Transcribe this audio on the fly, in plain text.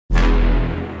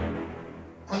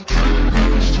Yeah,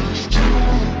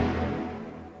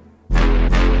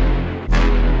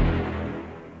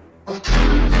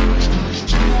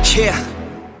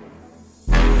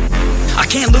 I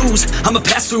can't lose, I'ma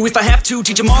pass through if I have to.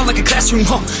 Teach them all like a classroom,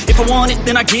 If I want it,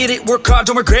 then I get it. Work hard,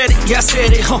 don't regret it, yeah, I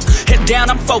said it, Head down,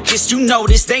 I'm focused, you know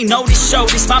this. They know this, show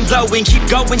this, mind blowing. Keep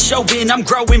going, showing, I'm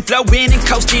growing. Flowing and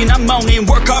coasting, I'm owning.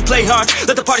 Work hard, play hard,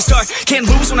 let the party start. Can't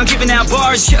lose when I'm giving out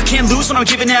bars. Yeah, can't lose when I'm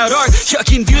giving out art. Yeah,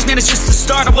 confused, man, it's just the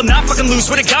start. I will not fucking lose,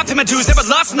 swear to God, pay my dues. Never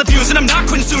lost in the views, and I'm not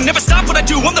quitting soon. Never stop what I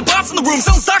do, I'm the boss in the room.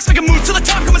 Selling stocks, make a move to the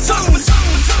top, coming soon.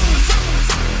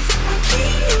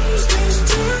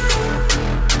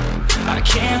 I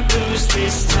can't lose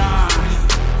this time.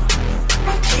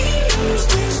 I can't lose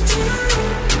this time.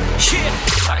 Yeah,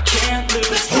 I can't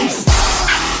lose this time.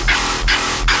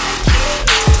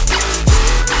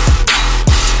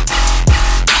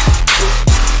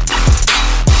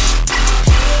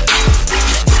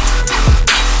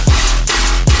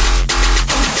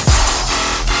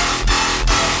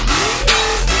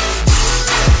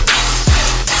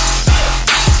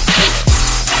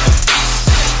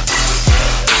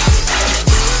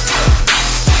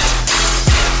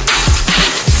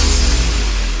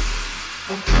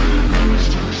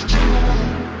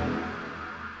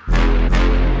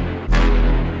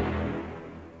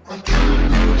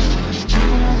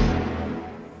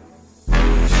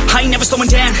 I ain't never slowing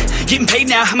down, getting paid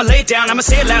now, I'ma lay it down, I'ma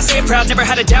say it loud, say it proud, never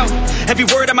had a doubt. Every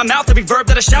word out my mouth, every verb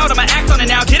that I shout, I'ma act on it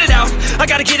now, get it out. I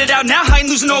gotta get it out now, I ain't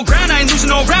losing no ground, I ain't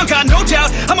losing no round, got no doubt.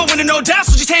 I'ma win it, no doubt,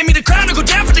 so just hand me the crown or go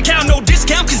down for the count. No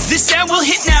discount, cause this sound will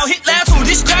hit now, hit loud, so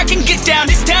this crowd can get down.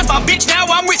 This town's my bitch now,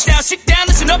 I'm rich now, sit down,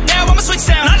 listen up now, I'ma switch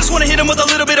sound. I just wanna hit 'em with a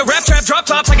little bit of rap trap, drop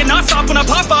tops, I get not stop when I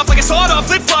pop off, like a sawed off,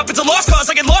 flip flop, it's a lost cause,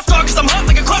 I get lost on cause I'm hot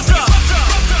like a crop drop.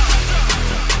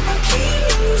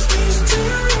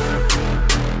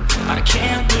 I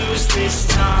can't lose this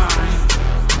time.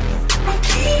 I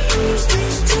can't lose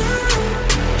this time.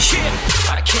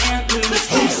 Yeah, I can't lose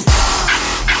this time.